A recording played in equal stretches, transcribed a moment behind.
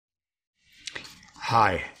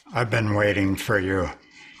Hi, I've been waiting for you.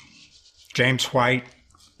 James White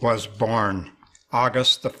was born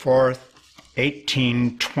August the 4th,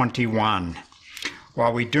 1821.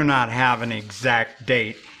 While we do not have an exact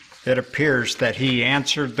date, it appears that he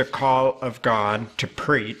answered the call of God to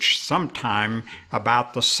preach sometime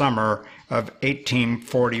about the summer of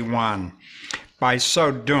 1841. By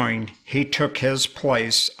so doing, he took his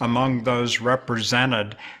place among those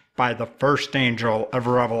represented by the first angel of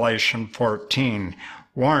Revelation 14,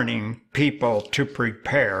 warning people to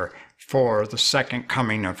prepare for the second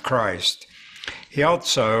coming of Christ. He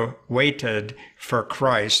also waited for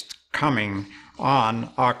Christ's coming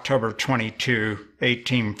on October 22,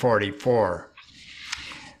 1844.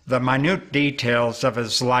 The minute details of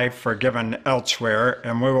his life are given elsewhere,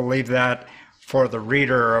 and we will leave that for the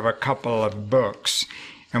reader of a couple of books.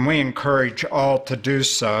 And we encourage all to do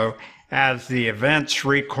so, as the events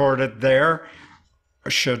recorded there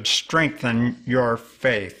should strengthen your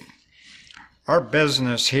faith. Our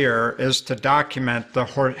business here is to document the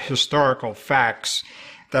historical facts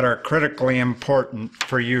that are critically important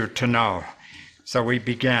for you to know. So we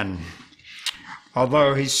begin.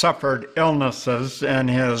 Although he suffered illnesses in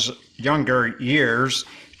his younger years,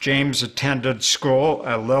 James attended school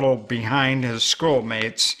a little behind his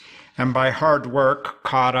schoolmates, and by hard work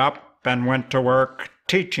caught up and went to work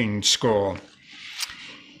teaching school.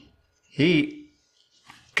 He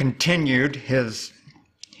continued his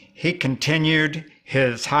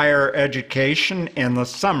higher education in the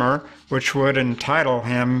summer, which would entitle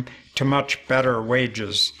him to much better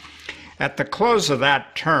wages. At the close of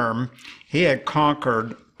that term, he had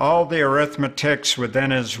conquered all the arithmetics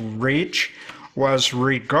within his reach, was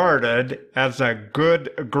regarded as a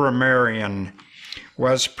good grammarian,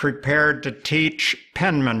 was prepared to teach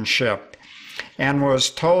penmanship, and was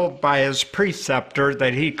told by his preceptor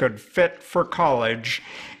that he could fit for college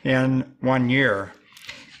in 1 year.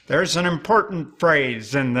 There's an important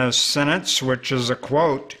phrase in this sentence, which is a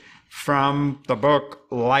quote from the book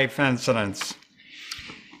Life Incidents.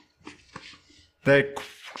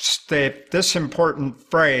 This important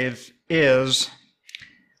phrase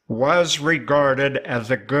was regarded as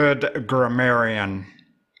a good grammarian.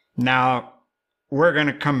 Now, we're going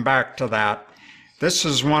to come back to that. This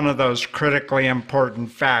is one of those critically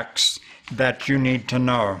important facts that you need to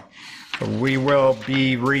know. We will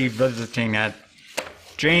be revisiting it.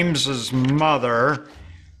 James's mother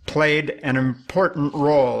played an important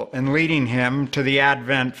role in leading him to the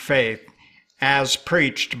Advent faith, as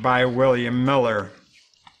preached by William Miller.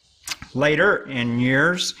 Later in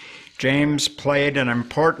years, James played an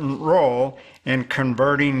important role in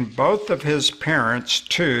converting both of his parents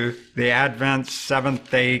to the Advent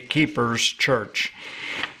Seventh-day Keepers Church.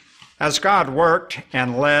 As God worked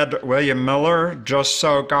and led William Miller, just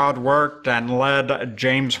so God worked and led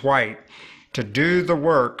James White to do the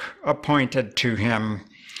work appointed to him.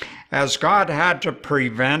 As God had to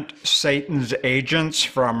prevent Satan's agents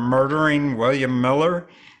from murdering William Miller,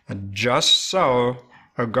 just so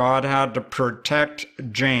God had to protect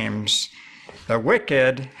James. The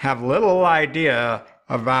wicked have little idea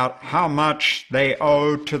about how much they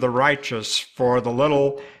owe to the righteous for the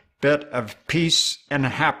little bit of peace and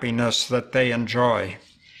happiness that they enjoy.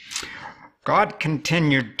 God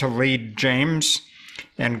continued to lead James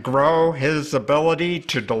and grow his ability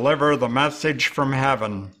to deliver the message from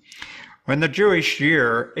heaven. When the Jewish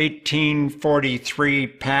year 1843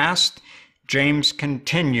 passed, James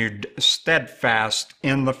continued steadfast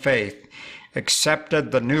in the faith,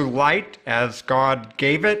 accepted the new light as God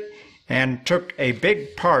gave it, and took a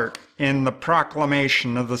big part in the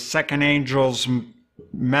proclamation of the second angel's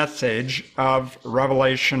message of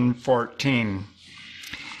Revelation 14.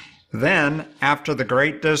 Then, after the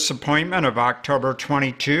great disappointment of October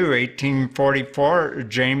 22, 1844,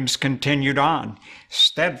 James continued on,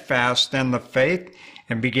 steadfast in the faith,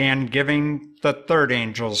 and began giving the third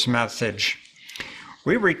angel's message.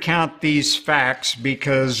 We recount these facts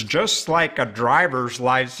because just like a driver's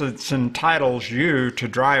license entitles you to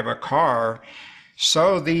drive a car,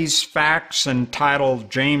 so these facts entitle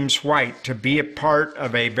James White to be a part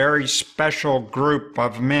of a very special group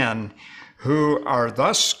of men who are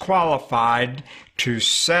thus qualified to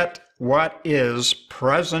set what is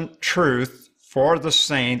present truth for the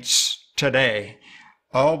saints today,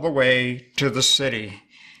 all the way to the city.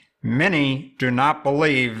 Many do not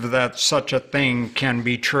believe that such a thing can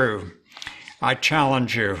be true. I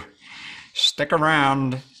challenge you, stick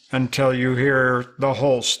around until you hear the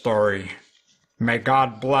whole story. May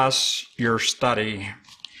God bless your study.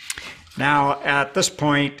 Now, at this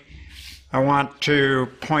point, I want to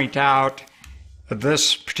point out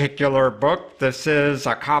this particular book. This is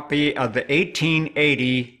a copy of the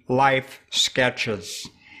 1880 life sketches.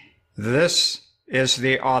 This is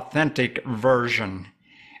the authentic version.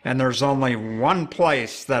 And there's only one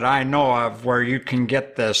place that I know of where you can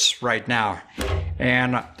get this right now.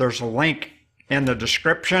 And there's a link in the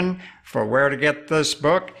description for where to get this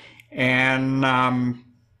book. And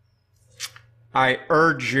I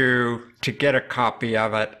urge you to get a copy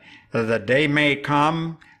of it. The day may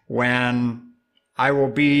come when I will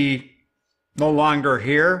be no longer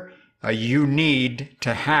here. You need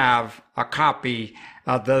to have a copy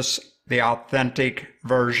of this, the authentic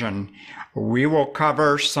version. We will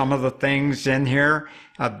cover some of the things in here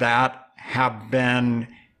that have been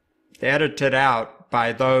edited out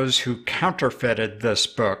by those who counterfeited this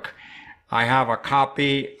book. I have a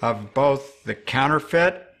copy of both the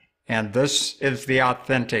counterfeit and this is the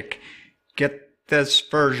authentic. Get this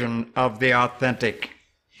version of the authentic.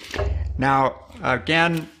 Now,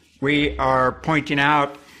 again, we are pointing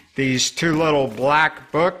out these two little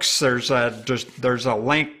black books. There's a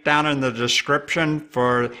link down in the description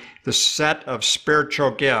for the set of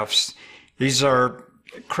spiritual gifts. These are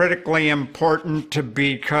critically important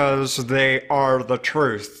because they are the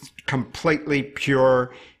truth, completely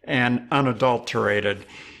pure and unadulterated.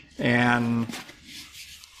 And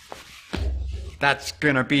that's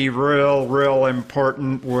going to be real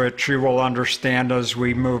important, which you will understand as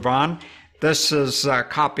we move on. This is a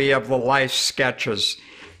copy of the life sketches.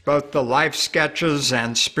 Both the life sketches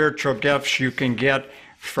and spiritual gifts you can get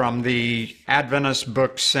from the Adventist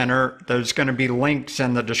Book Center. There's going to be links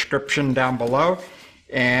in the description down below.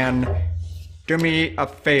 And do me a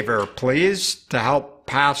favor, please, to help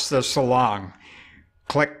pass this along.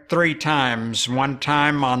 Click 3 times. 1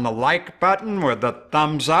 time on the like button with a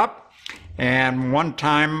thumbs up, and 1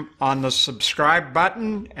 time on the subscribe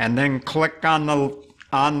button, and then click on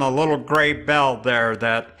the little gray bell there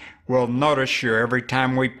that will notice you every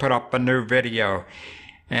time we put up a new video.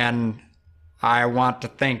 And I want to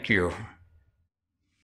thank you.